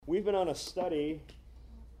we've been on a study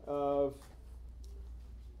of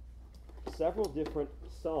several different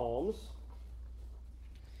psalms,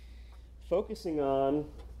 focusing on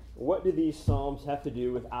what do these psalms have to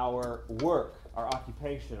do with our work, our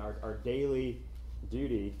occupation, our daily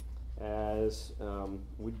duty as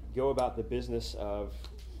we go about the business of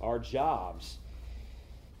our jobs.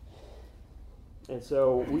 And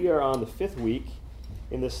so we are on the 5th week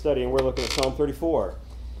in this study, and we're looking at Psalm 34.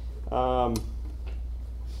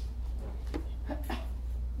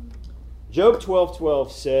 Job 12:12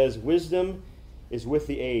 says, "Wisdom is with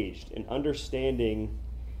the aged, and understanding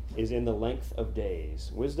is in the length of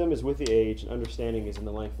days." Wisdom is with the aged, and understanding is in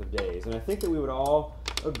the length of days. And I think that we would all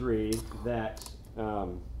agree that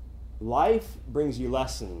life brings you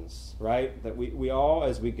lessons, right? That we all,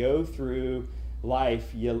 as we go through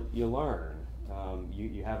life, you learn.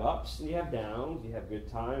 You have ups and you have downs, you have good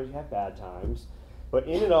times, you have bad times. But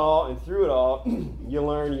in it all and through it all, you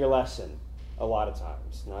learn your lesson a lot of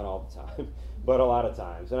times. Not all the time, but a lot of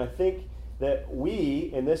times. And I think that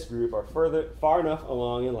we in this group are far enough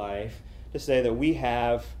along in life to say that we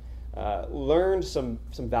have learned some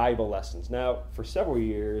valuable lessons. Now, for several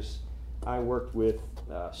years, I worked with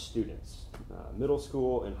students, middle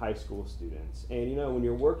school and high school students. And you know, when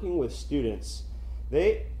you're working with students,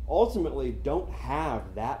 they ultimately don't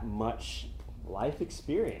have that much life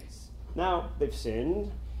experience. Now, they've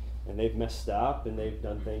sinned and they've messed up and they've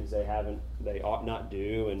done things they ought not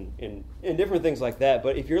do and different things like that.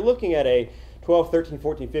 But if you're looking at a 12, 13,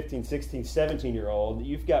 14, 15, 16, 17-year-old,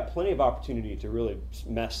 you've got plenty of opportunity to really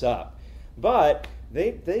mess up. But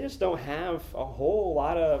they just don't have a whole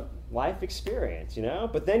lot of life experience, you know?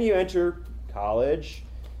 But then you enter college,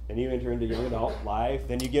 then you enter into young adult life,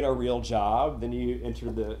 then you get a real job, then you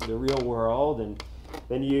enter the real world, and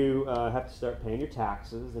then you have to start paying your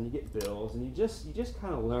taxes, then you get bills, and you just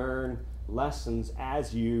kind of learn lessons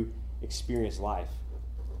as you experience life.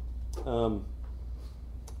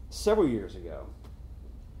 Several years ago,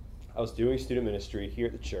 I was doing student ministry here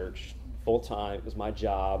at the church, full-time. It was my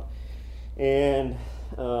job. And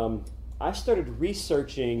I started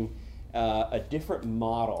researching a different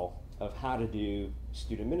model of how to do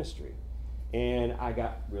student ministry. And I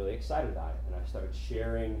got really excited about it. And I started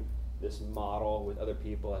sharing this model with other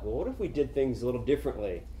people. Like, well, what if we did things a little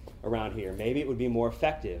differently around here? Maybe it would be more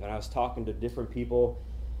effective. And I was talking to different people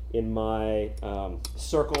in my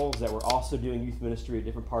circles that were also doing youth ministry in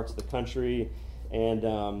different parts of the country. And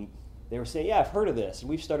they were saying, yeah, I've heard of this. And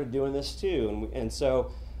we've started doing this too. And so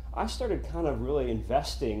I started kind of really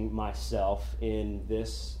investing myself in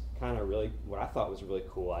this kind of really, what I thought was a really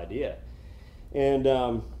cool idea.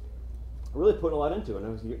 And really putting a lot into it. And I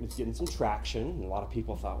was getting some traction. And a lot of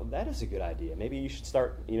people thought, well, that is a good idea. Maybe you should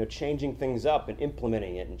start, changing things up and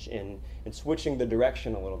implementing it and switching the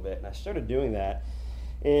direction a little bit. And I started doing that.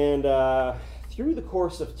 And through the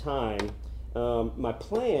course of time, my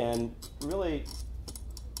plan really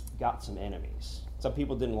got some enemies. Some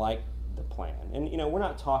people didn't like the plan. And we're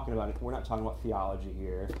not talking about theology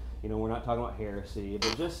here. We're not talking about heresy,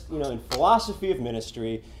 but just in philosophy of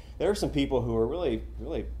ministry, there are some people who are really,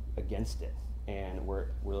 really against it, and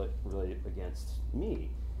were really, really against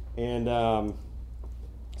me. And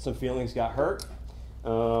some feelings got hurt.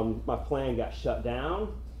 My plan got shut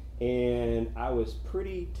down, and I was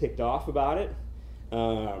pretty ticked off about it.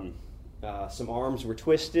 Some arms were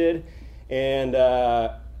twisted, and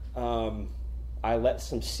I let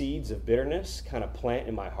some seeds of bitterness kind of plant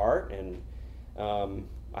in my heart, and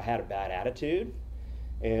I had a bad attitude,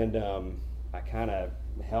 and I kind of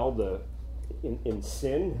held in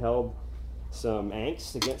sin, held some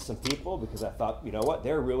angst against some people because I thought, you know what,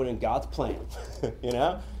 they're ruining God's plan.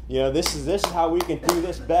 This is how we can do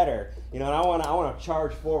this better. And I want to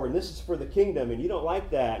charge forward. This is for the kingdom, and you don't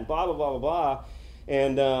like that, and blah blah blah blah blah,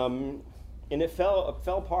 and it fell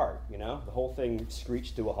apart. The whole thing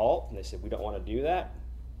screeched to a halt, and they said, we don't want to do that.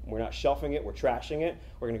 We're not shelving it. We're trashing it.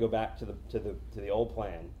 We're going to go back to the old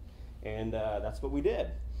plan, and that's what we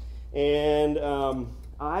did. And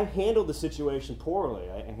I handled the situation poorly.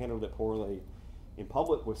 I handled it poorly in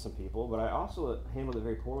public with some people, but I also handled it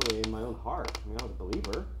very poorly in my own heart. I was a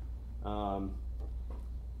believer,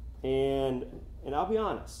 and I'll be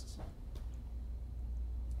honest.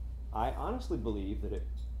 I honestly believe that it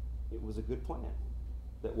was a good plan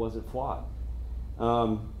that wasn't flawed.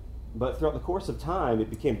 But throughout the course of time,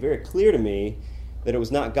 it became very clear to me that it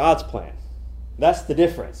was not God's plan. That's the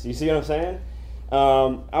difference. You see what I'm saying?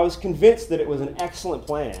 I was convinced that it was an excellent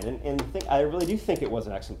plan, and I really do think it was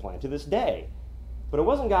an excellent plan to this day. But it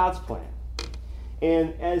wasn't God's plan.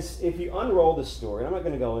 And if you unroll this story, and I'm not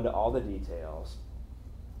going to go into all the details,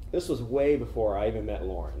 This was way before I even met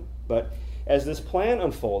Lauren. But as this plan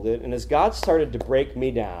unfolded, and as God started to break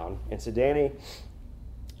me down and said, Danny,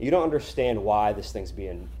 you don't understand why this thing's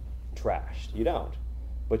being trashed. You don't.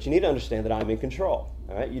 But you need to understand that I'm in control.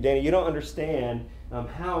 All right? Danny, you don't understand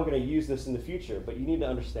how I'm going to use this in the future, but you need to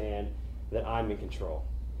understand that I'm in control.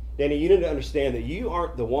 Danny, you need to understand that you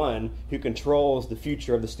aren't the one who controls the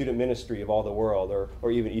future of the student ministry of all the world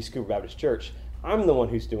or even East Cooper Baptist Church. I'm the one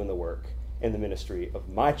who's doing the work in the ministry of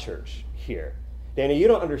my church here. Danny, you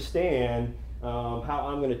don't understand how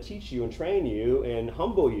I'm going to teach you and train you and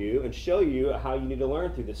humble you and show you how you need to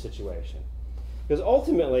learn through this situation. Because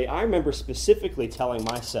ultimately, I remember specifically telling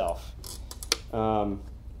myself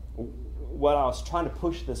what I was trying to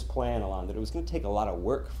push this plan along, that it was going to take a lot of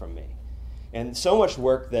work from me. And so much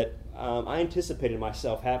work that I anticipated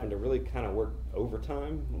myself having to really kind of work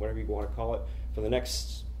overtime, whatever you want to call it, for the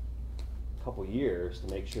next couple years to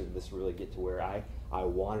make sure that this really get to where I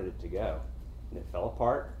wanted it to go. And it fell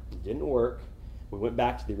apart. It didn't work. We went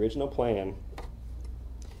back to the original plan.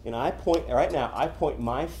 And I point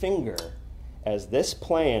my finger as this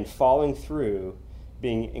plan falling through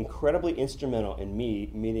being incredibly instrumental in me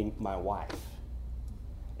meeting my wife.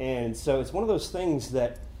 And so it's one of those things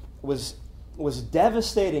that was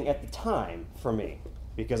devastating at the time for me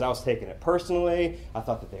because I was taking it personally. I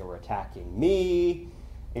thought that they were attacking me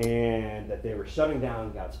and that they were shutting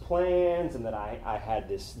down God's plans and that I had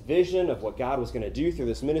this vision of what God was going to do through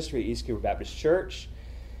this ministry at East Cooper Baptist Church.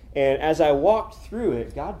 And as I walked through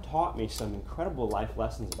it, God taught me some incredible life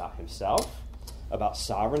lessons about himself, about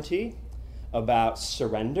sovereignty, about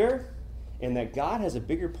surrender, and that God has a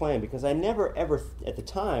bigger plan, because I never ever, at the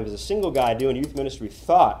time, as a single guy doing youth ministry,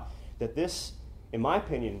 thought that this, in my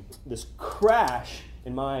opinion, this crash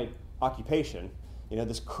in my occupation,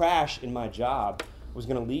 this crash in my job was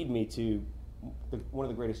going to lead me to one of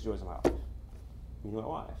the greatest joys of my life, my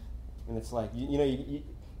wife. And it's like,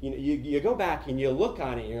 you go back and you look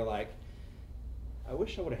on it and you're like, I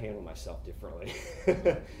wish I would have handled myself differently.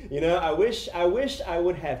 I wish I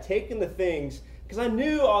would have taken the things, because I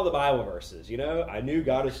knew all the Bible verses, I knew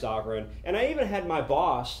God is sovereign, and I even had my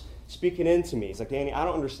boss speaking into me. He's like, Danny, I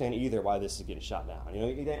don't understand either why this is getting shut down. I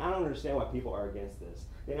don't understand why people are against this.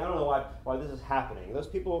 Danny, I don't know why this is happening. Those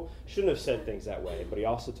people shouldn't have said things that way. But he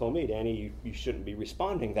also told me, Danny, you shouldn't be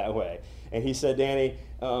responding that way. And he said, Danny,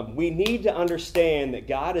 we need to understand that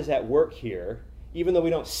God is at work here, even though we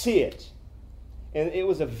don't see it. And it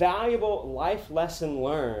was a valuable life lesson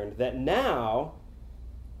learned that now,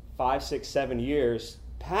 5, 6, 7 years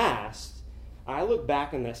past, I look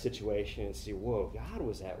back on that situation and see, whoa, God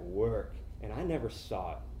was at work, and I never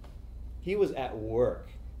saw it. He was at work.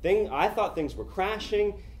 I thought things were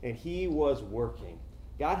crashing, and he was working.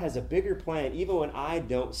 God has a bigger plan, even when I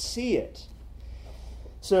don't see it.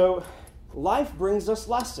 So life brings us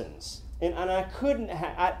lessons, and I couldn't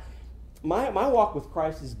have... My walk with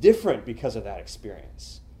Christ is different because of that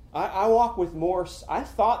experience. I walk with more... I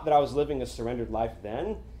thought that I was living a surrendered life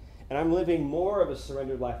then, and I'm living more of a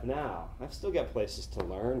surrendered life now. I've still got places to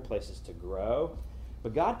learn, places to grow,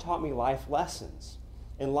 but God taught me life lessons.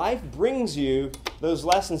 And life brings you those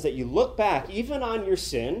lessons that you look back, even on your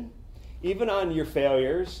sin, even on your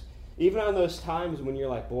failures, even on those times when you're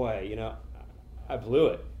like, boy, I blew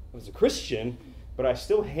it. I was a Christian, but I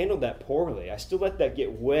still handled that poorly. I still let that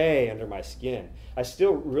get way under my skin. I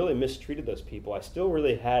still really mistreated those people. I still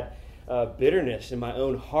really had bitterness in my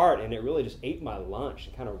own heart, and it really just ate my lunch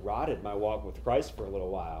and kind of rotted my walk with Christ for a little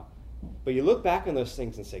while. But you look back on those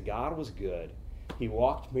things and say, God was good. He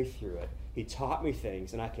walked me through it. He taught me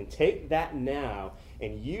things, and I can take that now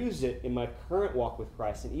and use it in my current walk with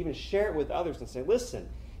Christ and even share it with others and say, listen,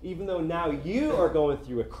 even though now you are going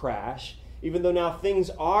through a crash, even though now things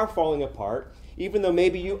are falling apart, even though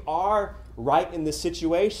maybe you are right in this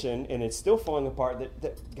situation and it's still falling apart,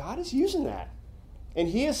 that God is using that. And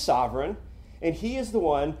he is sovereign, and he is the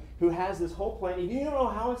one who has this whole plan. And you don't know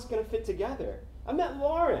how it's going to fit together. I met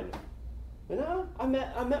Lauren. I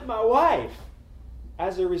met my wife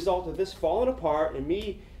as a result of this falling apart and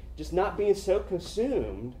me just not being so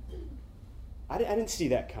consumed. I didn't see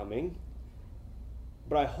that coming.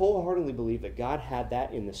 But I wholeheartedly believe that God had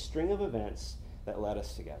that in the string of events that led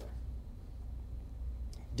us together.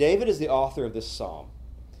 David is the author of this psalm.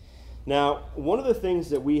 Now, one of the things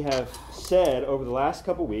that we have said over the last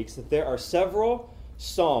couple weeks, that there are several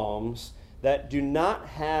psalms that do not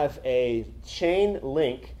have a chain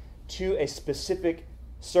link to a specific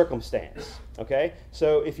circumstance. Okay?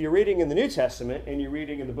 So if you're reading in the New Testament and you're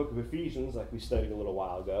reading in the book of Ephesians, like we studied a little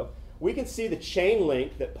while ago, we can see the chain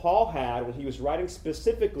link that Paul had when he was writing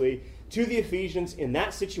specifically to the Ephesians in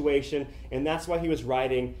that situation, and that's why he was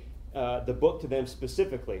writing the book to them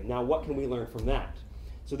specifically. Now, what can we learn from that?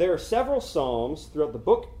 So there are several Psalms throughout the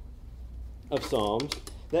book of Psalms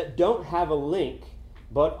that don't have a link,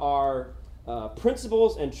 but are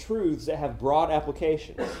principles and truths that have broad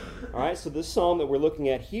applications. All right, so this Psalm that we're looking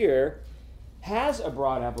at here has a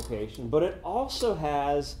broad application, but it also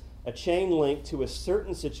has a chain link to a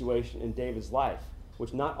certain situation in David's life,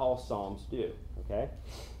 which not all Psalms do. Okay,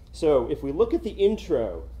 so if we look at the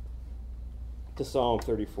intro to Psalm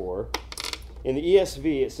 34, in the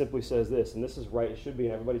ESV it simply says this, and this is right, it should be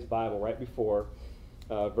in everybody's Bible, right before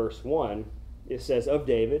verse 1. It says, of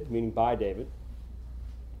David, meaning by David,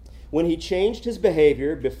 when he changed his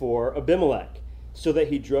behavior before Abimelech, so that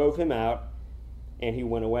he drove him out and he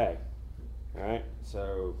went away. All right,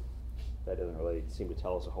 so that doesn't really seem to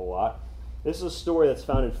tell us a whole lot. This is a story that's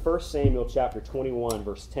found in 1 Samuel chapter 21,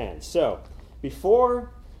 verse 10. So,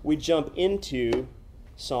 before we jump into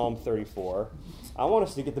Psalm 34, I want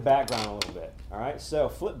us to get the background a little bit. All right, so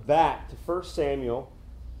flip back to 1 Samuel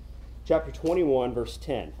chapter 21, verse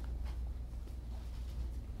 10.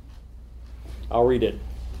 I'll read it.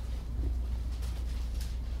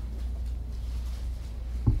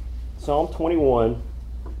 Psalm 21,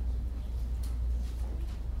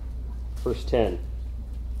 verse 10.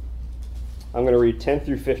 I'm going to read 10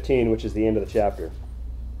 through 15, which is the end of the chapter.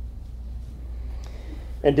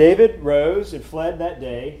 And David rose and fled that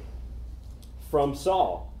day from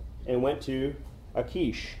Saul and went to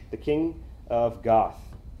Achish, the king of Gath.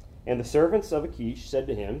 And the servants of Achish said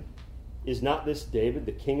to him, is not this David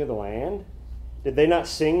the king of the land? Did they not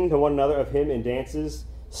sing to one another of him in dances?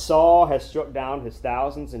 Saul has struck down his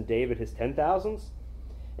thousands and David his 10,000s.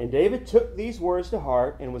 And David took these words to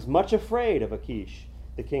heart and was much afraid of Achish,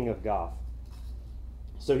 the king of Gath.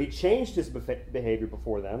 So he changed his behavior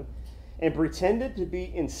before them and pretended to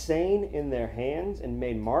be insane in their hands and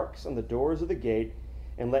made marks on the doors of the gate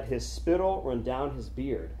and let his spittle run down his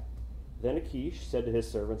beard. Then Achish said to his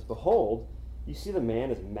servants, behold, you see the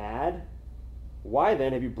man is mad? Why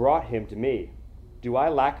then have you brought him to me? Do I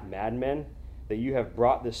lack madmen, that you have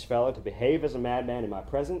brought this fellow to behave as a madman in my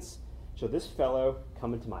presence? Shall this fellow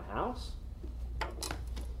come into my house?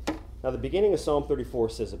 Now the beginning of Psalm 34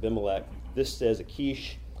 says Abimelech. This says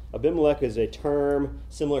Achish. Abimelech is a term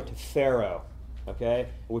similar to Pharaoh, okay,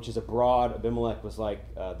 which is a broad. Abimelech was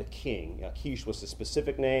like the king. Achish was the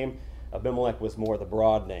specific name. Abimelech was more the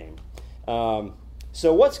broad name.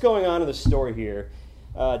 So what's going on in the story here?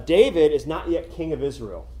 David is not yet king of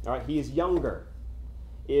Israel. All right, he is younger.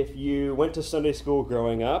 If you went to Sunday school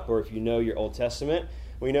growing up, or if you know your Old Testament,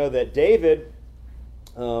 we know that David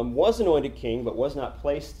was anointed king, but was not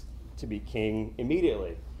placed to be king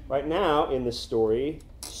immediately. Right now, in this story,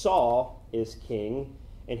 Saul is king,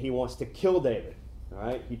 and he wants to kill David. All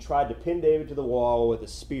right, he tried to pin David to the wall with a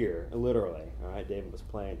spear, literally. All right, David was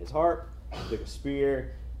playing his harp, took a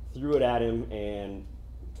spear, threw it at him, and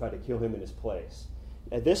tried to kill him in his place.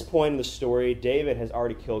 At this point in the story, David has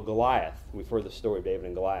already killed Goliath. We've heard the story of David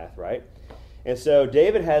and Goliath, right? And so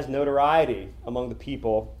David has notoriety among the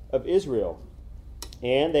people of Israel.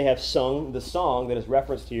 And they have sung the song that is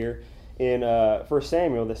referenced here in 1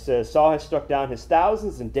 Samuel that says, Saul has struck down his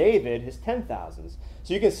thousands and David his 10,000s.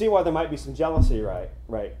 So you can see why there might be some jealousy, right,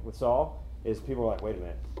 with Saul, is people are like, wait a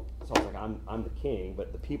minute. Saul's like, I'm the king,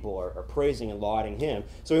 but the people are praising and lauding him.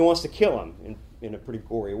 So he wants to kill him in a pretty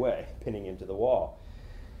gory way, pinning him to the wall.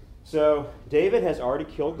 So David has already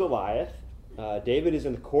killed Goliath. David is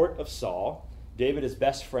in the court of Saul. David is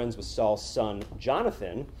best friends with Saul's son,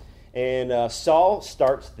 Jonathan. And Saul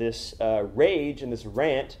starts this rage and this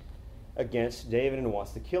rant against David and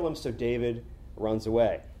wants to kill him, so David runs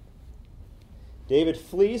away. David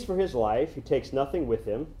flees for his life. He takes nothing with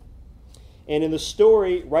him. And in the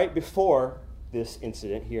story right before this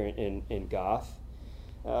incident here in Gath,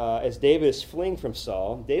 as David is fleeing from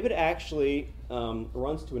Saul, David actually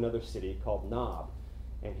runs to another city called Nob.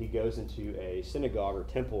 And he goes into a synagogue or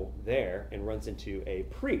temple there and runs into a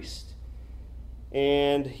priest.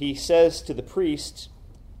 And he says to the priest,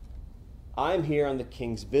 I'm here on the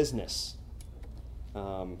king's business.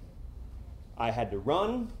 I had to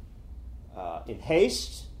run in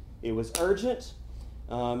haste. It was urgent.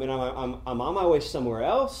 And I'm on my way somewhere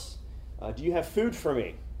else. Do you have food for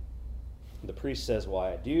me? And the priest says, well,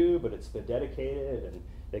 I do, but it's been dedicated. And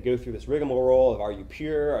they go through this rigmarole of, are you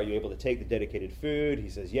pure? Are you able to take the dedicated food? He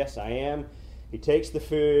says, yes, I am. He takes the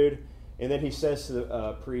food, and then he says to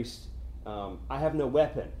the priest, I have no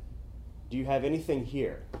weapon. Do you have anything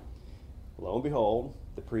here? Lo and behold,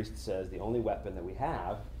 the priest says, the only weapon that we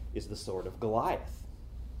have is the sword of Goliath.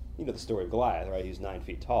 You know the story of Goliath, right? He's 9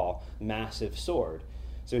 feet tall, massive sword.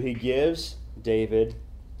 So he gives David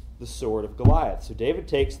the sword of Goliath. So David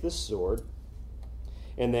takes this sword,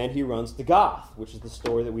 and then he runs to Gath, which is the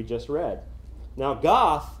story that we just read. Now,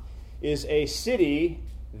 Gath is a city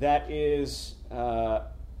that is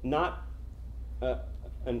not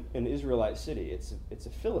an Israelite city. It's a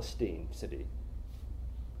Philistine city.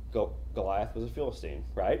 Goliath was a Philistine,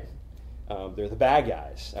 right? They're the bad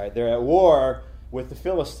guys. All right? They're at war with the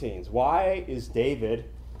Philistines. Why is David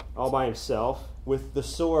all by himself with the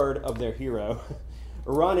sword of their hero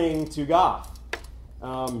running to Gath?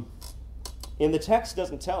 And the text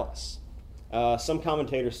doesn't tell us. Some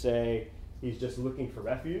commentators say he's just looking for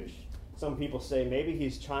refuge. Some people say maybe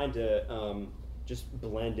he's trying to just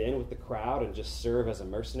blend in with the crowd and just serve as a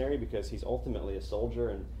mercenary because he's ultimately a soldier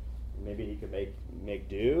and maybe he could make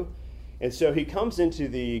do. And so he comes into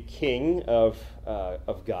the king of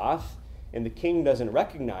Gath, and the king doesn't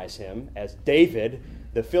recognize him as David,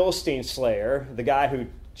 the Philistine slayer, the guy who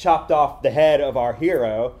chopped off the head of our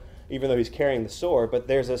hero, even though he's carrying the sword. But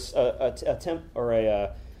there's an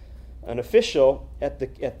official at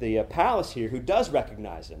the palace here who does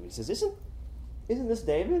recognize him. He says, "Isn't this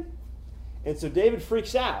David?" And so David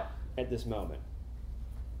freaks out at this moment,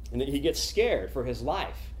 and he gets scared for his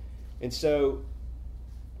life. And so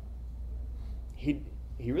he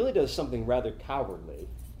really does something rather cowardly,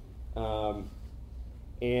 and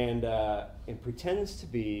pretends to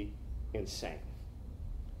be insane,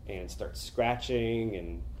 and starts scratching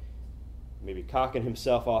and maybe cocking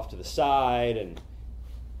himself off to the side and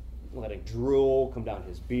letting drool come down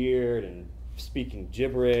his beard and speaking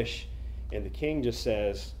gibberish. And the king just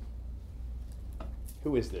says,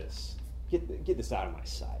 "Who is this? Get this out of my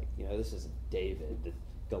sight. This is David, the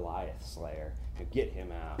Goliath slayer. Get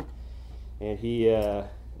him out." And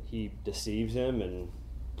he deceives him, and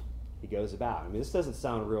he goes about. I mean, this doesn't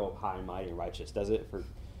sound real high and mighty and righteous, does it, for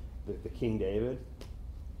the King David?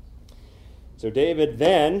 So David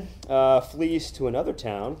then flees to another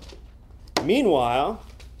town. Meanwhile,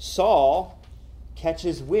 Saul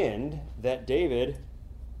catches wind that David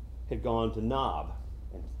had gone to Nob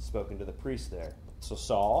and spoken to the priest there. So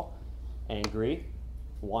Saul, angry,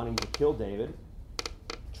 wanting to kill David,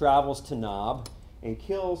 travels to Nob and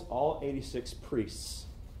kills all 86 priests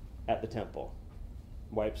at the temple,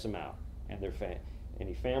 wipes them out, and their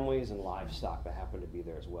any families and livestock that happen to be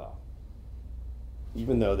there as well.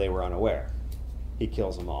 Even though they were unaware, he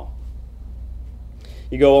kills them all.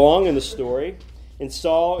 You go along in the story, and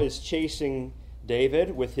Saul is chasing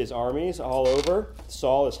David with his armies all over.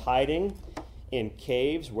 Saul is hiding in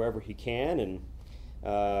caves wherever he can, and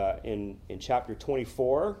in chapter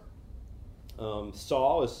 24,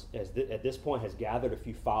 Saul at this point has gathered a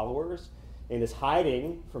few followers and is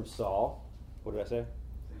hiding from Saul. What did I say?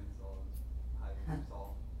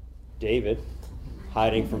 David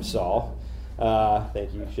hiding from Saul.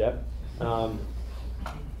 Thank you, Shep.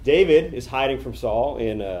 David is hiding from Saul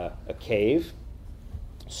in a cave.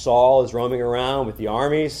 Saul is roaming around with the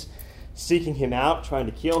armies, seeking him out, trying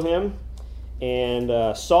to kill him.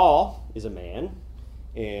 And Saul is a man,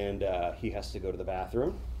 and he has to go to the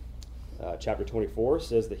bathroom. Chapter 24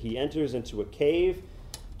 says that he enters into a cave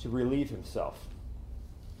to relieve himself.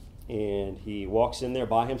 And he walks in there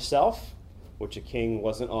by himself, which a king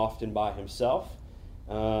wasn't often by himself.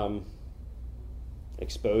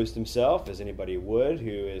 Exposed himself, as anybody would,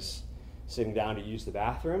 who is sitting down to use the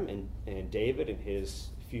bathroom. And David and his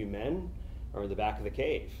few men are in the back of the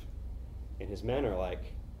cave. And his men are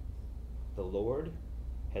like, "The Lord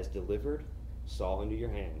has delivered Saul into your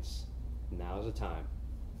hands. Now is the time.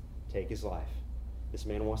 Take his life. This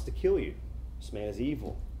man wants to kill you. This man is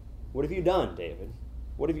evil. What have you done, David?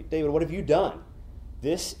 What have you done?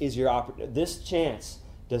 This is your opportunity. This chance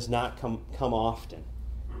does not come often.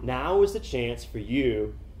 Now is the chance for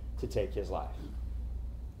you to take his life."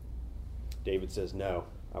 David says, "No,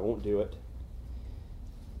 I won't do it."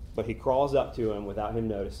 But he crawls up to him without him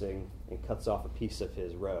noticing and cuts off a piece of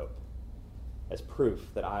his robe as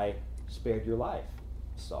proof that I spared your life,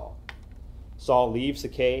 Saul. Saul leaves the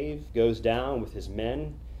cave, goes down with his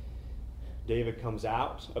men. David comes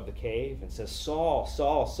out of the cave and says, "Saul,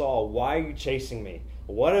 Saul, Saul, why are you chasing me?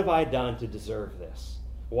 What have I done to deserve this?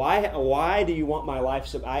 Why do you want my life?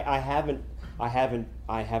 So I haven't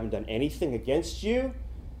done anything against you.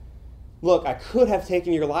 Look, I could have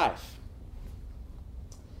taken your life."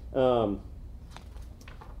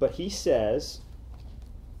 But he says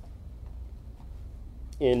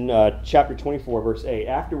in chapter 24, verse 8,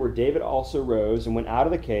 "Afterward David also rose and went out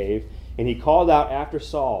of the cave, and he called out after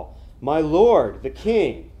Saul, 'My lord, the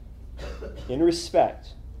king,' in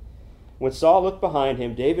respect. When Saul looked behind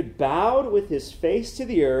him, David bowed with his face to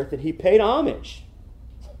the earth, and he paid homage.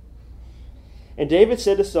 And David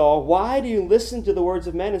said to Saul, "Why do you listen to the words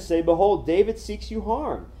of men and say, 'Behold, David seeks you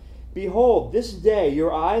harm'? Behold, this day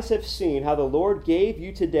your eyes have seen how the Lord gave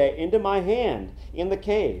you today into my hand in the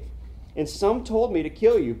cave. And some told me to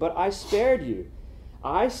kill you, but I spared you.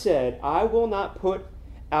 I said, I will not put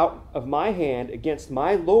out of my hand against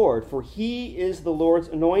my Lord, for he is the Lord's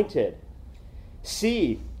anointed.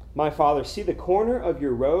 See, my father, see the corner of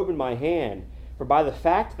your robe in my hand. For by the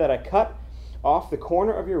fact that I cut off the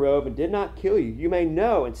corner of your robe and did not kill you, you may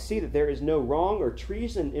know and see that there is no wrong or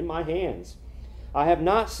treason in my hands. I have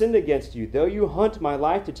not sinned against you, though you hunt my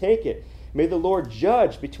life to take it. May the Lord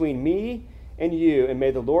judge between me and you, and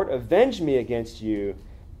may the Lord avenge me against you,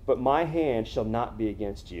 but my hand shall not be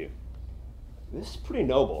against you." This is pretty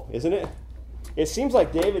noble, isn't it? It seems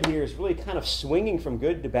like David here is really kind of swinging from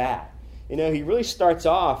good to bad. He really starts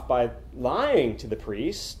off by lying to the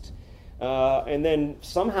priest, and then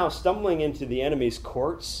somehow stumbling into the enemy's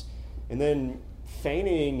courts, and then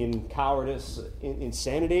feigning in cowardice,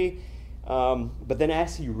 insanity. But then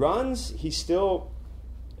as he runs, he still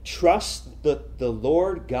trusts that the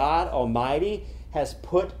Lord God Almighty has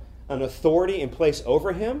put an authority in place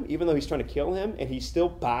over him, even though he's trying to kill him, and he still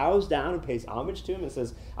bows down and pays homage to him and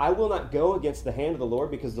says, "I will not go against the hand of the Lord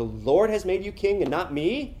because the Lord has made you king and not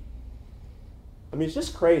me." I mean, it's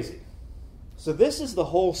just crazy. So this is the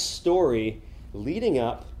whole story leading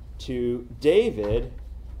up to David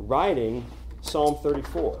writing Psalm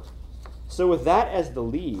 34. So with that as the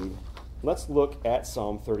lead, let's look at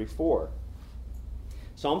Psalm 34.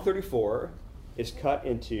 Psalm 34 is cut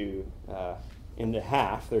into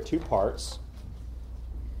half. There are two parts.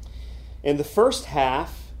 And the first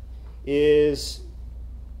half is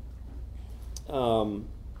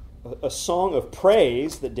a song of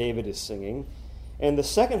praise that David is singing. And the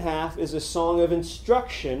second half is a song of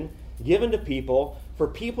instruction given to people for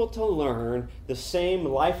people to learn the same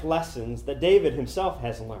life lessons that David himself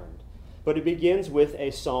has learned. But it begins with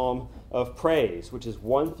a psalm of praise, which is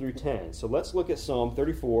 1 through 10. So let's look at Psalm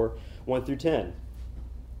 34, 1 through 10.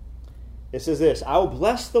 It says this, "I will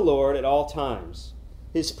bless the Lord at all times.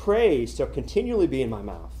 His praise shall continually be in my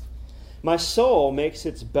mouth. My soul makes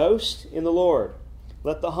its boast in the Lord.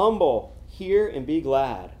 Let the humble hear and be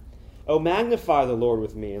glad. O magnify the Lord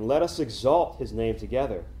with me, and let us exalt his name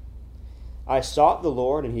together. I sought the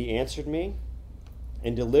Lord, and he answered me,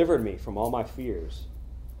 and delivered me from all my fears.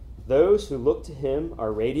 Those who look to him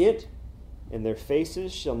are radiant, and their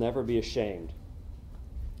faces shall never be ashamed.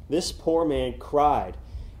 This poor man cried,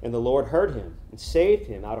 and the Lord heard him, and saved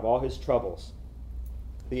him out of all his troubles.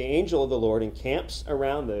 The angel of the Lord encamps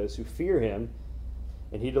around those who fear him,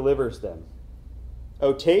 and he delivers them.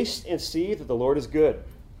 O taste and see that the Lord is good.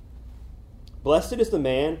 Blessed is the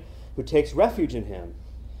man who takes refuge in him.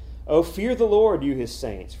 O fear the Lord, you his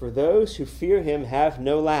saints, for those who fear him have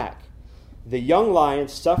no lack. The young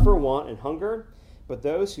lions suffer want and hunger, but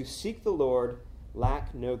those who seek the Lord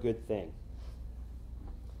lack no good thing."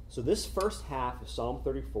 So this first half of Psalm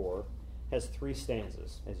 34 has 3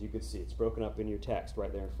 stanzas, as you can see. It's broken up in your text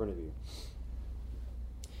right there in front of you.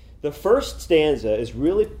 The first stanza is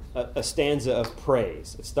really a stanza of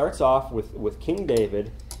praise. It starts off with King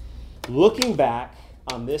David looking back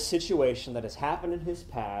on this situation that has happened in his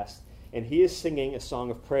past, and he is singing a song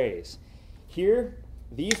of praise. Here,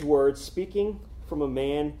 these words speaking from a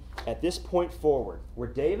man at this point forward, where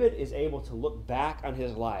David is able to look back on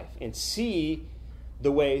his life and see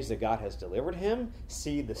the ways that God has delivered him,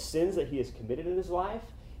 see the sins that he has committed in his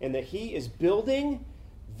life, and that he is building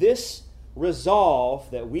this resolve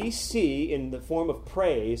that we see in the form of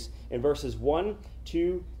praise in verses 1,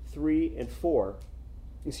 2, 3, and 4.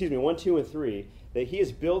 1, 2, and 3, that he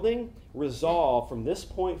is building resolve from this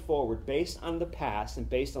point forward based on the past and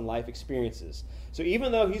based on life experiences. So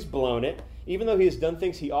even though he's blown it, even though he has done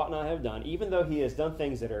things he ought not have done, even though he has done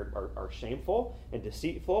things that are shameful and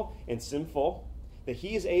deceitful and sinful, that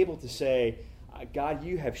he is able to say, God,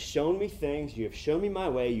 you have shown me things, you have shown me my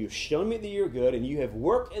way, you have shown me that you're good, and you have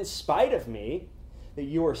worked in spite of me, that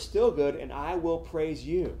you are still good, and I will praise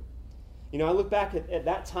you. I look back at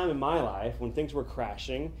that time in my life when things were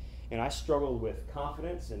crashing, and I struggled with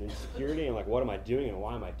confidence and insecurity, and what am I doing, and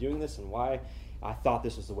why am I doing this, and why I thought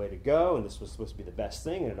this was the way to go, and this was supposed to be the best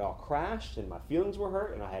thing, and it all crashed, and my feelings were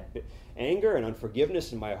hurt, and I had anger and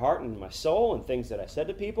unforgiveness in my heart and in my soul, and things that I said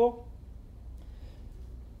to people.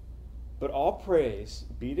 But all praise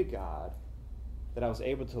be to God that I was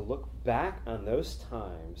able to look back on those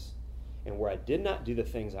times and where I did not do the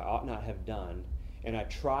things I ought not have done, and I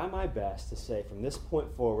try my best to say, from this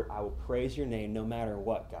point forward, I will praise your name no matter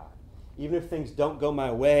what, God. Even if things don't go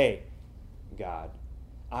my way, God,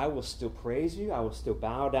 I will still praise you. I will still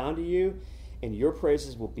bow down to you. and your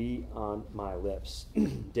praises will be on my lips.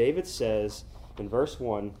 David says in verse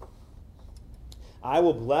 1, I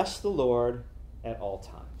will bless the Lord at all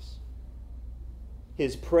times.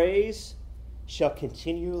 His praise shall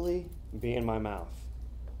continually be in my mouth.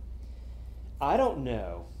 I don't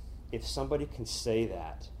know if somebody can say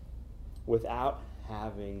that without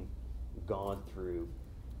having gone through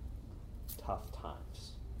tough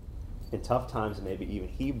times. And tough times maybe even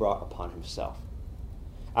he brought upon himself.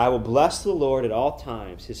 I will bless the Lord at all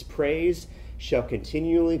times. His praise shall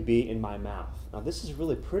continually be in my mouth. Now this is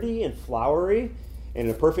really pretty and flowery. And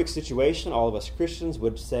in a perfect situation, all of us Christians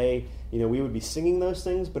would say, we would be singing those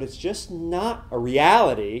things, but it's just not a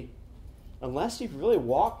reality unless you've really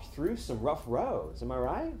walked through some rough roads. Am I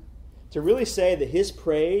right? To really say that his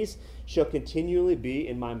praise shall continually be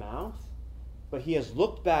in my mouth. But he has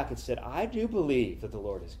looked back and said, I do believe that the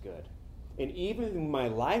Lord is good. And even when my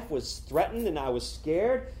life was threatened and I was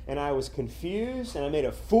scared and I was confused and I made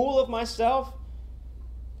a fool of myself,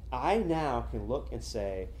 I now can look and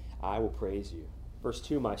say, I will praise you. Verse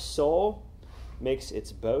 2, my soul makes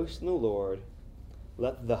its boast in the Lord.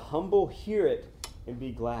 Let the humble hear it and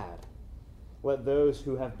be glad. Let those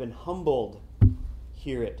who have been humbled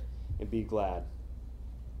hear it and be glad.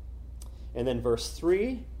 And then verse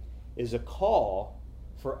 3 is a call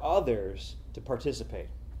for others to participate.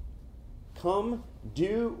 Come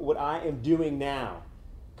do what I am doing now.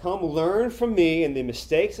 Come learn from me and the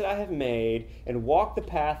mistakes that I have made and walk the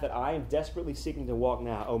path that I am desperately seeking to walk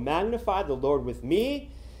now. Oh, magnify the Lord with me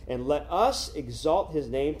and let us exalt his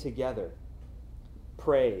name together.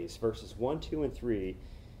 Praise, verses 1, 2, and 3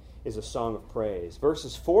 is a song of praise.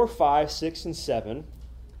 Verses 4, 5, 6, and 7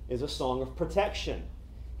 is a song of protection.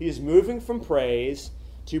 He is moving from praise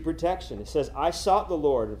to protection. It says, I sought the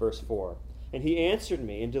Lord in verse 4, and he answered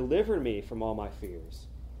me and delivered me from all my fears.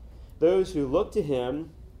 Those who look to him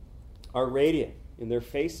are radiant, and their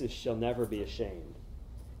faces shall never be ashamed.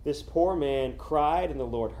 This poor man cried, and the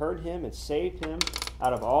Lord heard him and saved him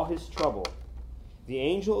out of all his trouble. The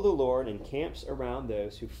angel of the Lord encamps around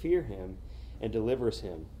those who fear him and delivers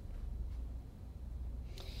him.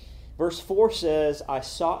 Verse 4 says, I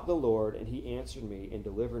sought the Lord, and he answered me and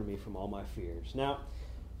delivered me from all my fears. Now,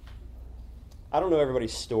 I don't know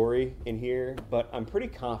everybody's story in here, but I'm pretty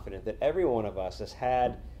confident that every one of us has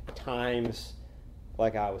had times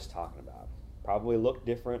like I was talking about. Probably looked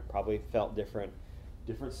different, probably felt different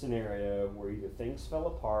scenario where either things fell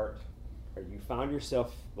apart or you found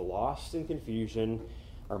yourself lost in confusion,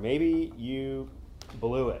 or maybe you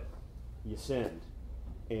blew it. You sinned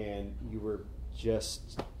and you were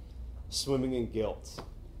just swimming in guilt.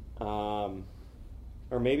 Or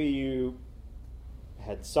maybe you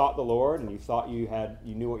had sought the Lord and you thought you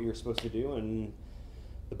knew what you were supposed to do, and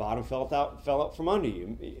the bottom fell out from under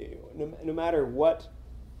you. No matter what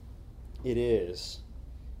it is,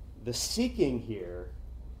 the seeking here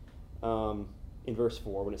in verse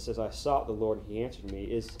 4, when it says, I sought the Lord and he answered me,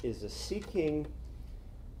 is a seeking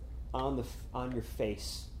on your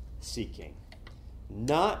face seeking.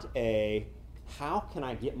 Not a, how can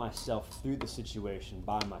I get myself through the situation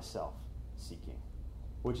by myself seeking,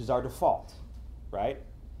 which is our default, right?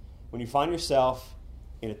 When you find yourself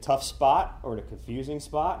in a tough spot or in a confusing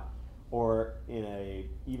spot or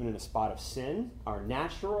even in a spot of sin, our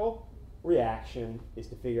natural reaction is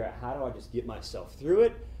to figure out, how do I just get myself through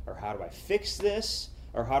it, or how do I fix this,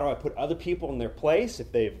 or how do I put other people in their place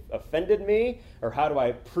if they've offended me, or how do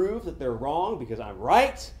I prove that they're wrong because I'm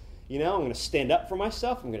right? I'm going to stand up for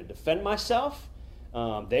myself. I'm going to defend myself.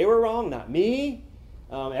 They were wrong, not me.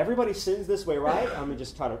 Everybody sins this way, right? Let me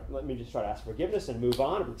just try to ask forgiveness and move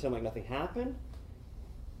on and pretend like nothing happened.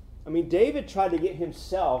 I mean, David tried to get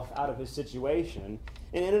himself out of his situation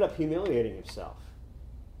and ended up humiliating himself.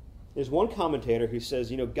 There's one commentator who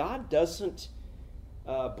says, God doesn't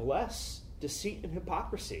bless deceit and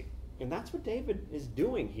hypocrisy. And that's what David is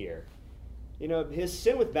doing here. His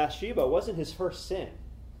sin with Bathsheba wasn't his first sin.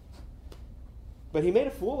 But he made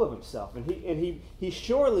a fool of himself. And he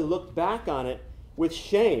surely looked back on it with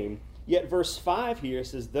shame. Yet verse 5 here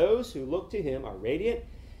says, those who look to him are radiant,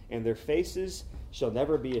 and their faces shall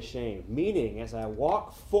never be ashamed. Meaning, as I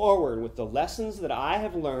walk forward with the lessons that I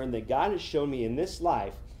have learned, that God has shown me in this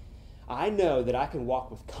life, I know that I can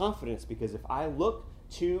walk with confidence, because if I look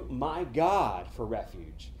to my God for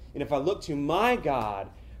refuge, and if I look to my God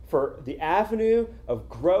for the avenue of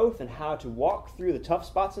growth and how to walk through the tough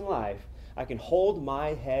spots in life, I can hold my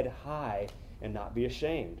head high and not be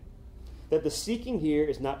ashamed. That the seeking here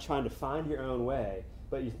is not trying to find your own way,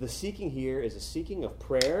 but the seeking here is a seeking of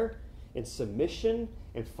prayer and submission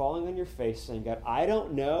and falling on your face, saying, God, I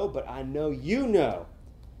don't know, but I know you know.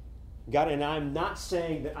 God, and I'm not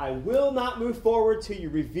saying that I will not move forward till you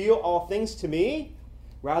reveal all things to me.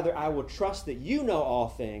 Rather, I will trust that you know all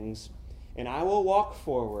things, and I will walk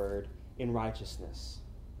forward in righteousness,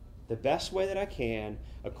 the best way that I can,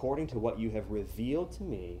 according to what you have revealed to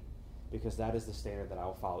me, because that is the standard that I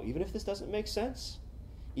will follow. Even if this doesn't make sense,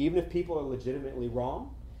 even if people are legitimately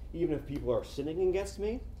wrong, even if people are sinning against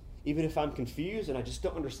me, even if I'm confused and I just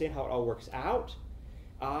don't understand how it all works out,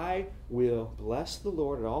 I will bless the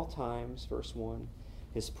Lord at all times. Verse 1,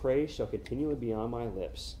 his praise shall continually be on my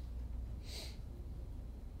lips.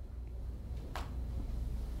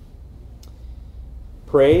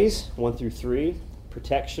 Praise, 1 through 3.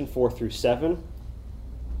 Protection, 4 through 7.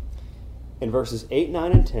 In verses 8,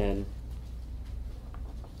 9, and 10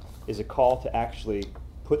 is a call to actually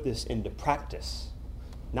put this into practice.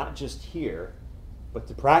 Not just here, but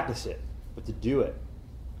to practice it, but to do it.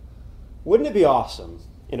 Wouldn't it be awesome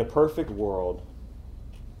in a perfect world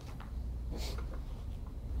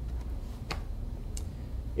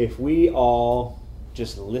if we all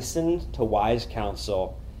just listened to wise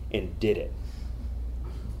counsel and did it?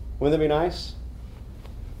 Wouldn't that be nice?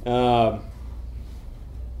 How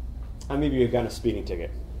many of you have gotten a speeding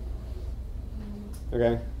ticket?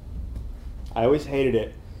 Okay. I always hated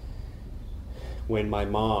it when my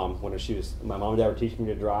mom and dad were teaching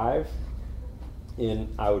me to drive,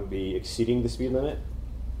 and I would be exceeding the speed limit,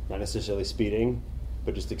 not necessarily speeding,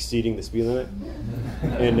 but just exceeding the speed limit.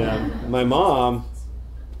 And my mom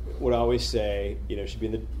would always say, she'd be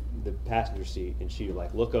in the passenger seat, and she'd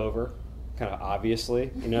look over, kind of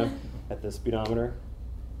obviously, at the speedometer,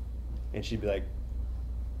 and she'd be like,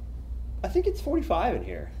 I think it's 45 in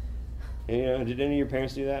here. And, did any of your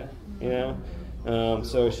parents do that?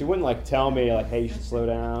 So she wouldn't tell me hey, you should slow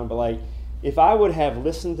down. But if I would have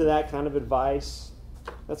listened to that kind of advice,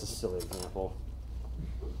 that's a silly example.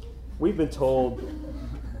 We've been told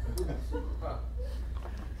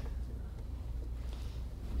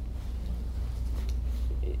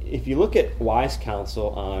if you look at wise counsel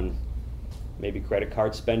on maybe credit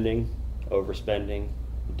card spending, overspending,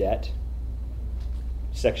 debt,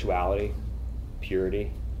 sexuality,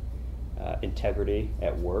 purity, integrity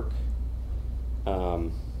at work,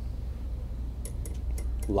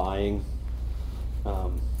 lying,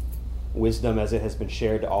 wisdom as it has been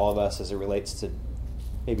shared to all of us as it relates to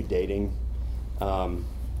maybe dating,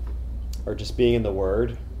 or just being in the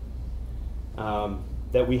Word,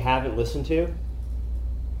 that we haven't listened to.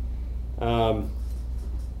 And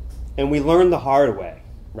we learn the hard way,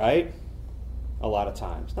 right? A lot of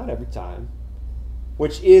times. Not every time.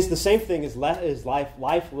 Which is the same thing as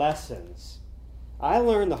life lessons. I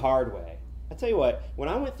learned the hard way. I tell you what, when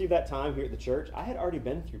I went through that time here at the church, I had already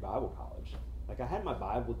been through Bible college. I had my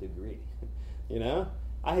Bible degree.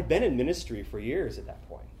 I had been in ministry for years at that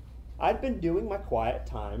point. I'd been doing my quiet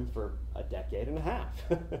time for a decade and a half.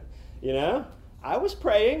 I was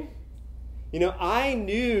praying. I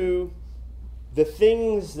knew the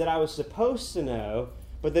things that I was supposed to know,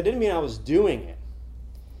 but that didn't mean I was doing it.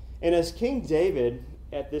 And as King David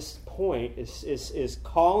at this point is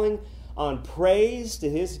calling on praise to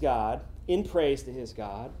his God, in praise to his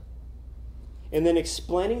God, and then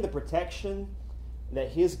explaining the protection that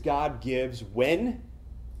his God gives when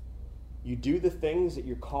you do the things that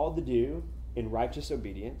you're called to do in righteous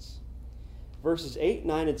obedience. Verses 8,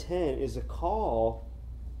 9, and 10 is a call.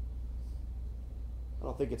 I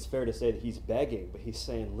don't think it's fair to say that he's begging, but he's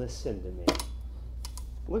saying, listen to me.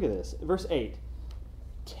 Look at this. Verse 8.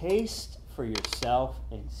 Taste for yourself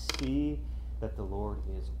and see that the Lord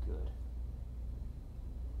is good,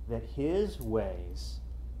 that his ways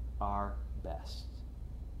are best,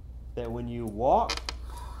 that when you walk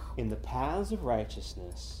in the paths of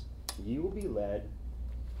righteousness, you will be led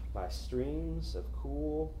by streams of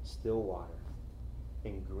cool, still water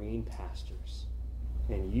and green pastures,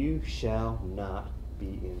 and you shall not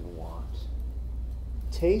be in want.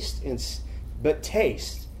 Taste.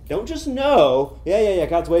 Don't just know,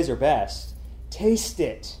 God's ways are best. Taste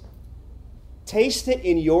it. Taste it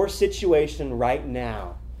in your situation right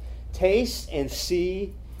now. Taste and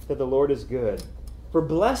see that the Lord is good. For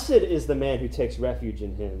blessed is the man who takes refuge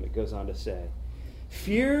in him, it goes on to say.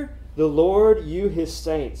 Fear the Lord, you his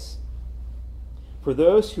saints. For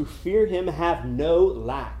those who fear him have no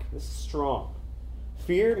lack. This is strong.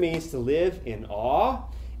 Fear means to live in awe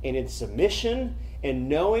and in submission and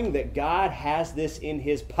knowing that God has this in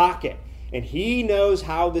his pocket. And he knows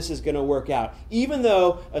how this is going to work out. Even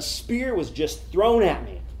though a spear was just thrown at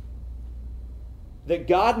me. That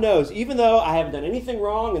God knows, even though I haven't done anything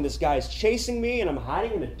wrong and this guy's chasing me and I'm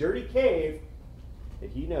hiding in a dirty cave,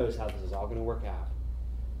 that he knows how this is all going to work out.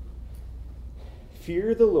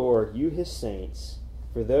 Fear the Lord, you his saints,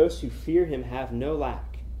 For those who fear him have no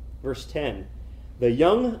lack. Verse 10, the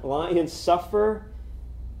young lions suffer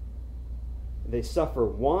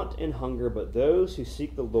want and hunger, but those who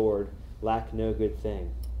seek the Lord lack no good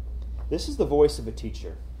thing. This is the voice of a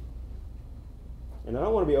teacher. And I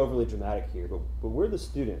don't want to be overly dramatic here, but we're the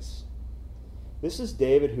students. This is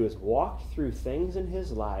David who has walked through things in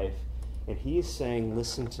his life, and he is saying,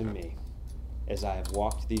 listen to me as I have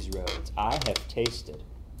walked these roads. I have tasted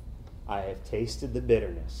the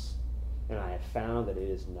bitterness, and I have found that it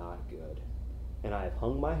is not good. And I have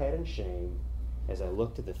hung my head in shame as I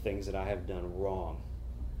looked at the things that I have done wrong.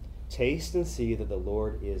 Taste and see that the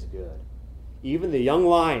Lord is good. Even the young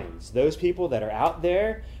lions, those people that are out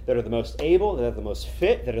there, that are the most able, that are the most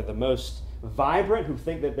fit, that are the most vibrant, who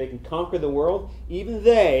think that they can conquer the world, even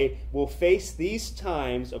they will face these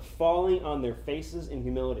times of falling on their faces in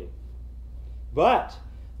humility. But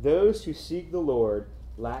those who seek the Lord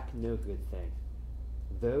lack no good thing.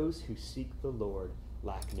 Those who seek the Lord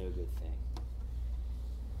lack no good thing.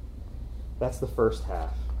 That's the first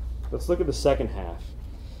half. Let's look at the second half.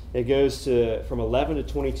 It goes from 11 to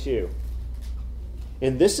 22.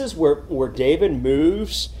 And this is where David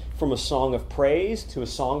moves from a song of praise to a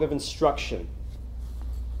song of instruction.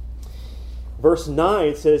 Verse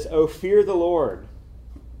 9 says, "O fear the Lord."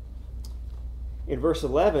 In verse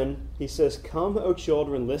 11, he says, "Come, O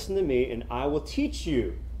children, listen to me, and I will teach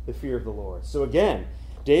you the fear of the Lord." So again,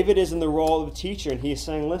 David is in the role of a teacher, and he's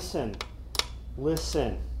saying, listen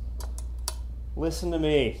to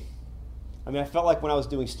me. I mean, I felt like when I was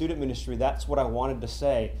doing student ministry, that's what I wanted to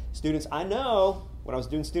say. Students, I know when I was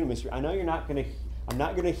doing student ministry, I know you're not going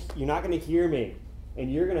to hear me,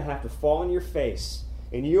 and you're going to have to fall on your face,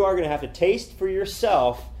 and you are going to have to taste for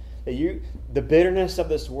yourself the bitterness of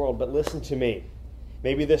this world. But listen to me.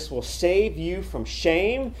 Maybe this will save you from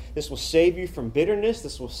shame. This will save you from bitterness.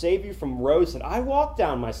 This will save you from roads that I walked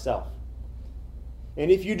down myself. And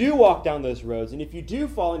if you do walk down those roads, and if you do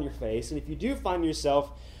fall on your face, and if you do find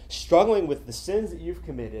yourself struggling with the sins that you've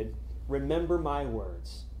committed, remember my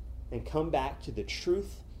words and come back to the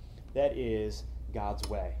truth that is God's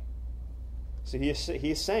way. So he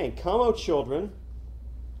is saying, "Come, O children,"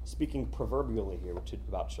 speaking proverbially here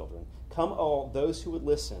about children. "Come, all those who would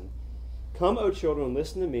listen. Come, O children,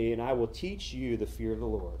 listen to me, and I will teach you the fear of the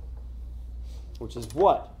Lord." Which is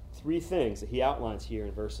what? 3 things that he outlines here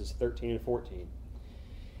in verses 13 and 14.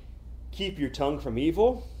 Keep your tongue from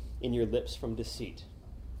evil and your lips from deceit.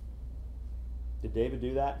 Did David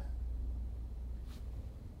do that?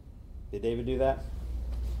 Did David do that?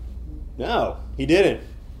 No, he didn't.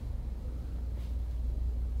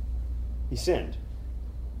 He sinned.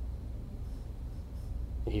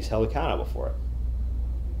 And he's held accountable for it.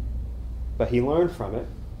 But he learned from it.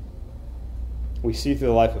 We see through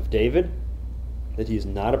the life of David that he is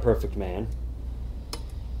not a perfect man.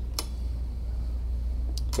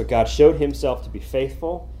 But God showed himself to be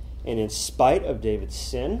faithful, and in spite of David's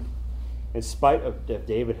sin, in spite of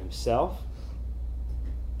David himself,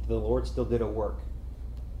 the Lord still did a work,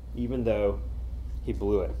 even though he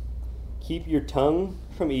blew it. Keep your tongue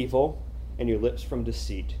from evil and your lips from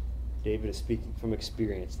deceit. David is speaking from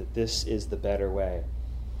experience that this is the better way.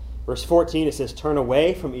 Verse 14, it says, "Turn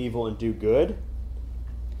away from evil and do good."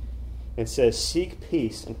 It says, "Seek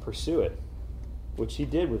peace and pursue it," which he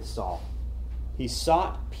did with Saul. He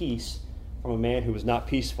sought peace from a man who was not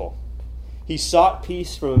peaceful. He sought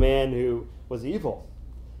peace from a man who was evil.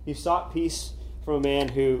 He sought peace from a man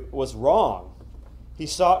who was wrong. He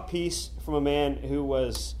sought peace from a man who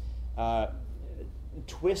was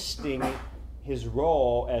twisting his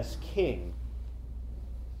role as king.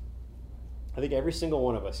 I think every single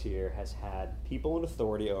one of us here has had people in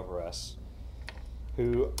authority over us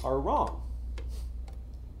who are wrong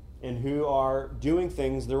and who are doing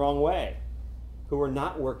things the wrong way, who are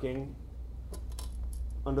not working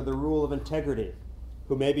under the rule of integrity,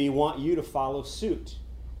 who maybe want you to follow suit.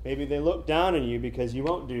 Maybe they look down on you because you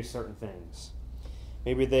won't do certain things.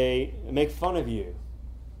 Maybe they make fun of you.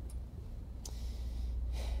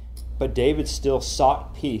 But David still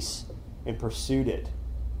sought peace and pursued it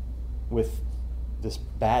with this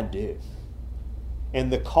bad dude.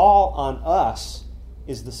 And the call on us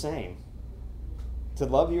is the same. To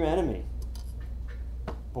love your enemy.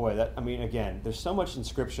 Boy, again, there's so much in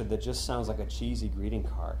Scripture that just sounds like a cheesy greeting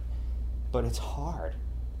card. But it's hard.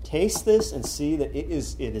 Taste this and see that it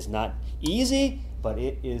is not easy, but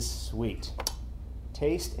it is sweet.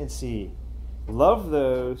 Taste and see. Love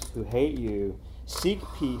those who hate you. Seek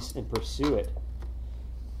peace and pursue it.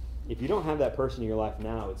 If you don't have that person in your life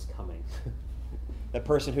now, it's coming. That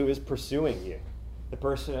person who is pursuing you. The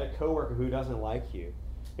person, a coworker who doesn't like you.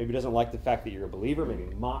 Maybe doesn't like the fact that you're a believer. Maybe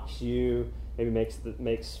mocks you. maybe makes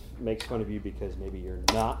fun of you because maybe you're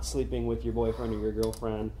not sleeping with your boyfriend or your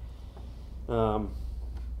girlfriend.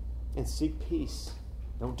 And seek peace.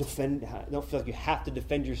 Don't feel like you have to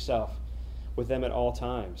defend yourself with them at all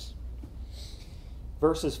times.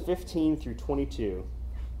 Verses 15 through 22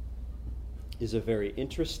 is a very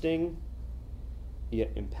interesting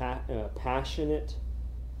yet passionate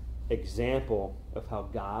example of how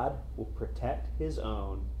God will protect his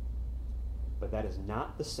own, but that is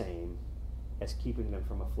not the same as keeping them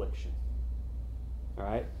from affliction. All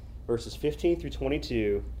right? Verses 15 through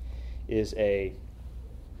 22 is a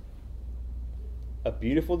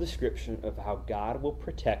beautiful description of how God will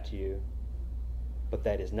protect you, but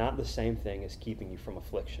that is not the same thing as keeping you from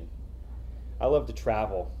affliction. I love to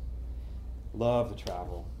travel. Love to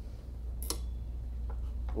travel.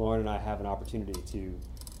 Lauren and I have an opportunity to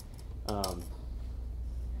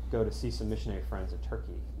go to see some missionary friends in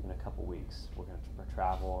Turkey in a couple weeks. We're going to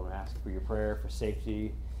travel and ask for your prayer for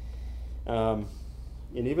safety. And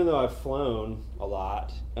even though I've flown a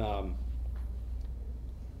lot, I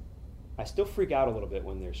still freak out a little bit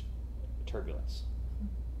when there's turbulence.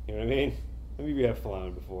 You know what I mean? Maybe you have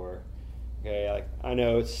flown before. Okay, like I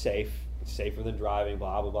know it's safe. It's safer than driving.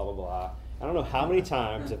 Blah blah blah blah blah. I don't know how many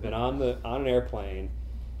times I've been on an airplane,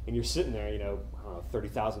 and you're sitting there,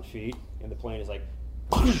 30,000 feet, and the plane is like,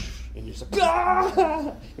 and you're just like,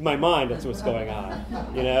 ah! In my mind, that's what's going on.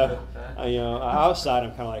 Outside,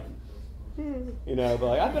 I'm kind of like, but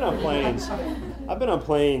like I've been on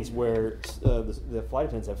planes where the flight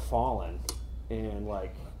attendants have fallen, and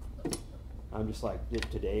like I'm just like,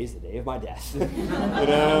 today's the day of my death.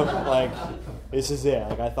 Like this is it.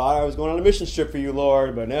 Like I thought I was going on a mission trip for you,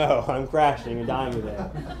 Lord, but no, I'm crashing and dying today.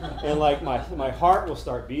 And like my heart will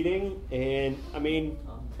start beating, and I mean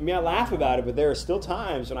I laugh about it, but there are still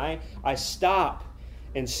times when I stop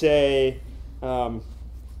and say, God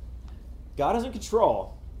is in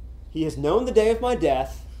control. He has known the day of my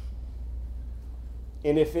death,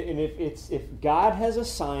 and if God has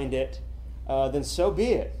assigned it, then so be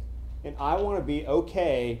it. And I want to be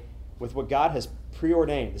okay with what God has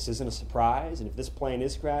preordained. This isn't a surprise, and if this plane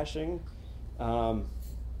is crashing, then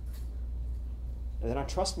I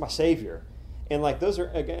trust my Savior. And like those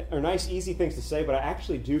are nice, easy things to say, but I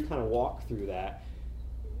actually do kind of walk through that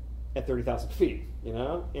at 30,000 feet,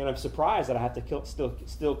 And I'm surprised that I have to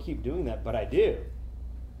still keep doing that, but I do.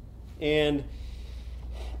 And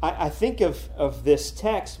I think of this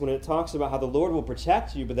text when it talks about how the Lord will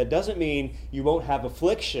protect you, but that doesn't mean you won't have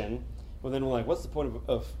affliction. Well, then we're like, what's the point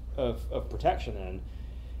of protection then?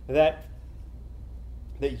 That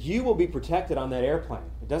you will be protected on that airplane.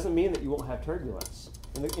 It doesn't mean that you won't have turbulence.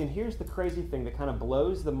 And here's the crazy thing that kind of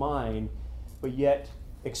blows the mind, but yet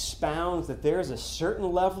expounds that there is a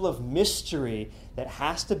certain level of mystery that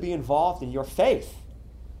has to be involved in your faith.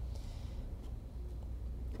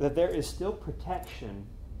 That there is still protection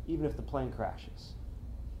even if the plane crashes.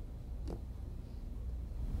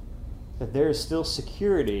 That there is still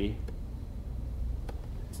security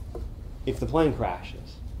if the plane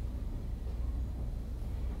crashes.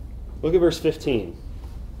 Look at verse 15.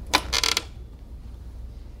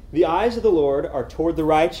 The eyes of the Lord are toward the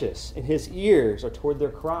righteous, and his ears are toward their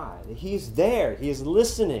cry. He's there. He is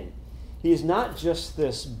listening. He is not just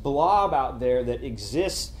this blob out there that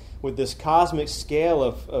exists with this cosmic scale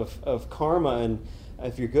of karma, and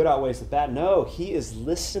if you're good outweighs the bad. No, he is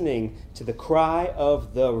listening to the cry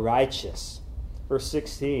of the righteous. Verse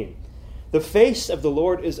 16. The face of the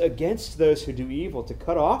Lord is against those who do evil, to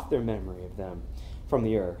cut off their memory of them from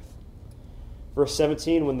the earth. Verse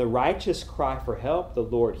 17, when the righteous cry for help, the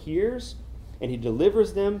Lord hears, and he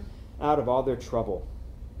delivers them out of all their trouble.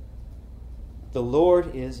 The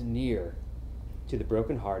Lord is near to the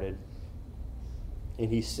brokenhearted, and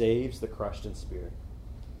he saves the crushed in spirit.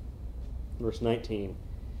 Verse 19,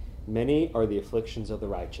 many are the afflictions of the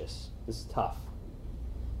righteous. This is tough.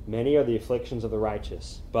 Many are the afflictions of the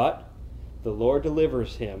righteous, but the Lord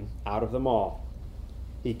delivers him out of them all.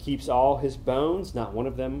 He keeps all his bones, not one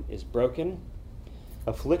of them is broken.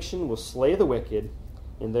 Affliction will slay the wicked,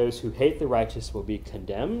 and those who hate the righteous will be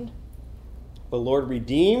condemned. The Lord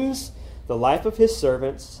redeems the life of his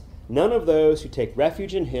servants. None of those who take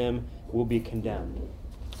refuge in him will be condemned.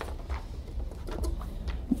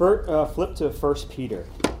 Flip to 1 Peter,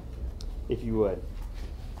 if you would.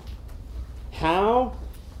 How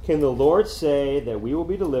can the Lord say that we will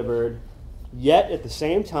be delivered, yet at the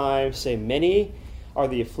same time say many are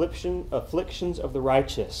the afflictions of the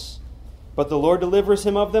righteous, but the Lord delivers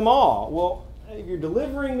him of them all? Well, if you're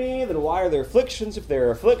delivering me, then why are there afflictions? If there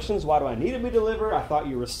are afflictions, why do I need to be delivered? I thought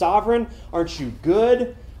you were sovereign. Aren't you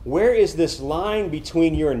good? Where is this line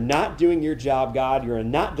between you're not doing your job, God, you're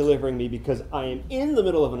not delivering me because I am in the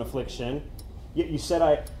middle of an affliction, yet you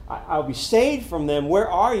said I'll be saved from them. Where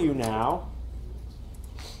are you now?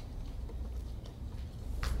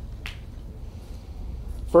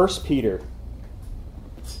 First Peter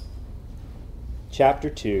chapter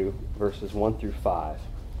 2, verses 1 through 5.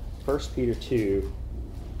 1 Peter 2,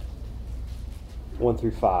 1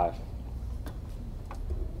 through 5.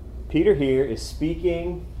 Peter here is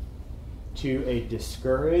speaking to a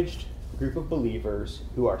discouraged group of believers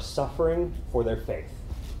who are suffering for their faith.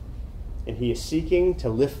 And he is seeking to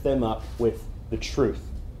lift them up with the truth.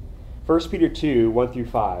 1 Peter 2, 1 through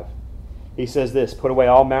 5. He says this, "Put away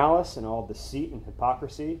all malice and all deceit and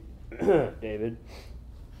hypocrisy." David.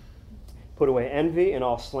 "Put away envy and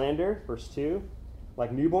all slander." Verse 2.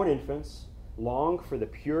 "Like newborn infants, long for the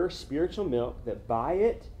pure spiritual milk, that by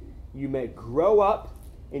it you may grow up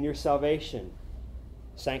in your salvation."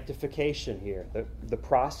 Sanctification here, the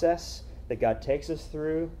process that God takes us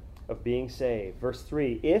through of being saved. Verse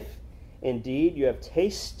 3, "If indeed you have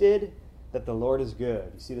tasted that the Lord is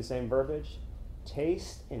good." You see the same verbiage?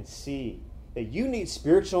 Taste and see that you need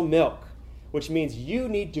spiritual milk, which means you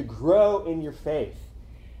need to grow in your faith.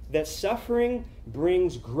 That suffering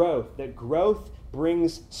brings growth, that growth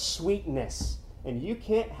brings sweetness. And you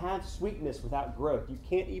can't have sweetness without growth. You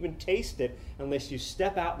can't even taste it unless you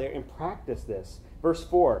step out there and practice this. Verse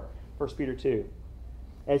 4, 1 Peter 2.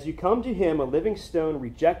 "As you come to him, a living stone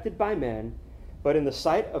rejected by men, but in the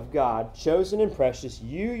sight of God, chosen and precious,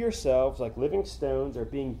 you yourselves, like living stones, are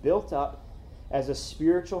being built up as a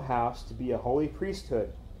spiritual house to be a holy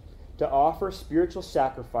priesthood, to offer spiritual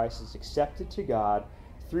sacrifices accepted to God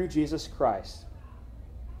through Jesus Christ."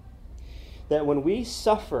 That when we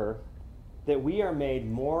suffer, that we are made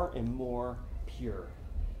more and more pure.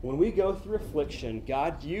 When we go through affliction,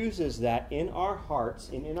 God uses that in our hearts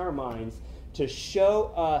and in our minds to show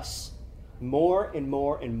us more and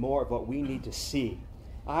more and more of what we need to see.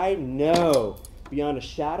 I know beyond a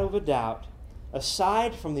shadow of a doubt,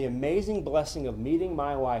 aside from the amazing blessing of meeting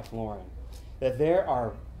my wife, Lauren, that there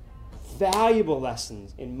are valuable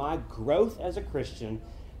lessons in my growth as a Christian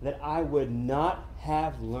that I would not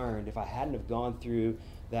have learned if I hadn't have gone through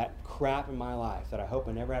that crap in my life that I hope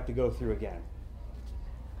I never have to go through again.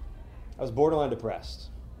 I was borderline depressed.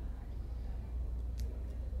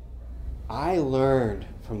 I learned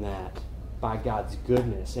from that by God's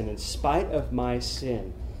goodness, and in spite of my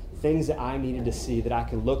sin, things that I needed to see that I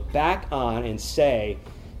can look back on and say,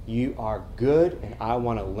 you are good, and I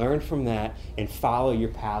want to learn from that and follow your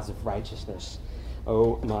paths of righteousness.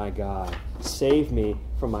 Oh my God, save me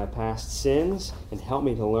from my past sins and help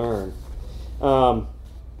me to learn.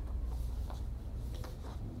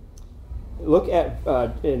 Look at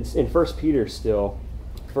in 1 Peter still,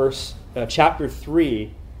 chapter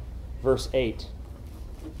 3, verse 8.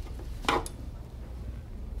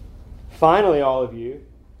 "Finally, all of you,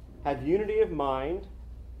 have unity of mind,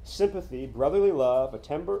 sympathy, brotherly love, a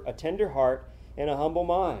tender heart, and a humble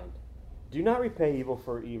mind. Do not repay evil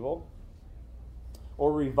for evil,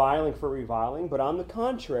 or reviling for reviling, but on the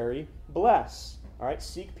contrary, bless." All right,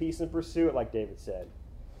 seek peace and pursue it, like David said.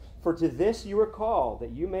 "For to this you are called,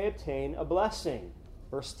 that you may obtain a blessing."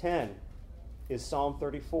 Verse 10 is Psalm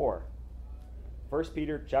 34. 1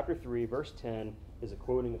 Peter chapter 3, verse 10 is a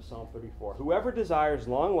quoting of Psalm 34. "Whoever desires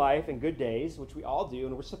long life and good days," which we all do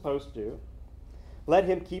and we're supposed to, "let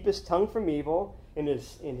him keep his tongue from evil and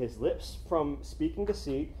his lips from speaking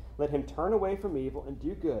deceit. Let him turn away from evil and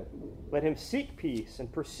do good. Let him seek peace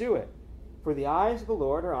and pursue it. For the eyes of the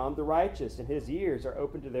Lord are on the righteous, and his ears are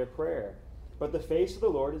open to their prayer. But the face of the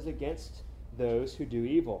Lord is against those who do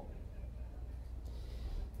evil."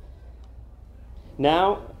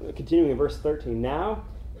 Now, continuing in verse 13, "Now,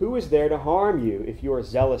 who is there to harm you if you are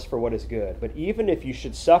zealous for what is good? But even if you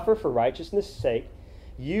should suffer for righteousness' sake,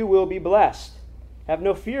 you will be blessed. Have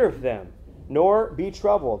no fear of them, nor be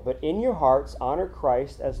troubled, but in your hearts honor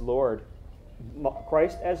Christ as Lord,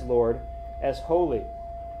 as holy,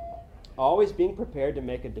 always being prepared to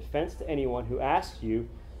make a defense to anyone who asks you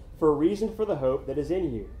for a reason for the hope that is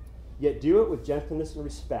in you. Yet do it with gentleness and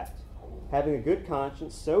respect, having a good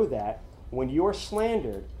conscience, so that when you are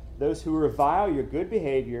slandered, those who revile your good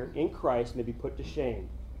behavior in Christ may be put to shame.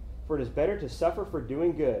 For it is better to suffer for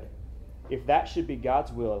doing good, if that should be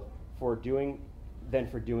God's will, than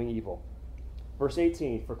for doing evil." Verse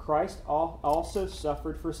 18, "For Christ also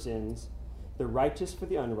suffered for sins, the righteous for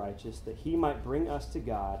the unrighteous, that he might bring us to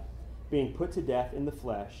God, being put to death in the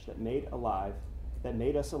flesh, that made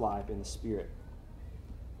us alive in the Spirit."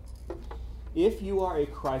 If you are a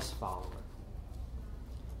Christ follower,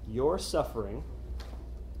 your suffering,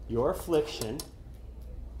 your affliction,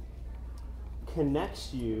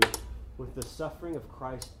 connects you with the suffering of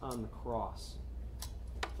Christ on the cross.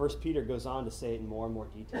 1 Peter goes on to say it in more and more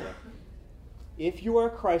detail. If you are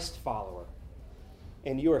a Christ follower,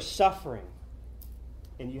 and you are suffering,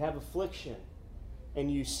 and you have affliction,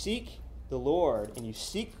 and you seek the Lord, and you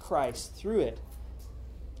seek Christ through it,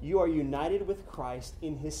 you are united with Christ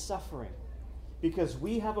in his suffering. Because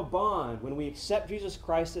we have a bond. When we accept Jesus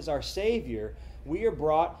Christ as our Savior, we are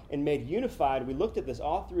brought and made unified. We looked at this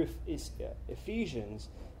all through Ephesians,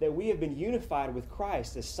 that we have been unified with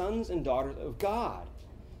Christ as sons and daughters of God,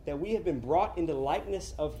 that we have been brought into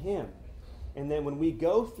likeness of him. And then when we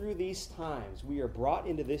go through these times, we are brought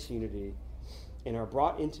into this unity and are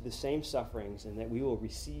brought into the same sufferings, and that we will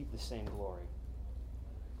receive the same glory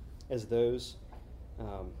as those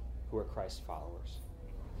who are Christ followers.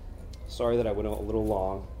 Sorry that I went a little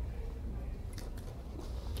long.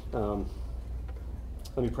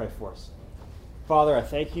 Let me pray for us. Father, I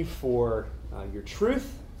thank you for your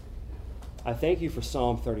truth. I thank you for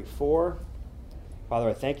Psalm 34. Father,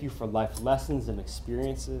 I thank you for life lessons and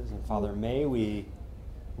experiences. And Father, may we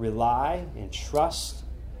rely and trust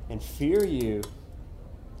and fear you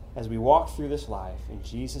as we walk through this life. In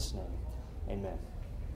Jesus' name, amen.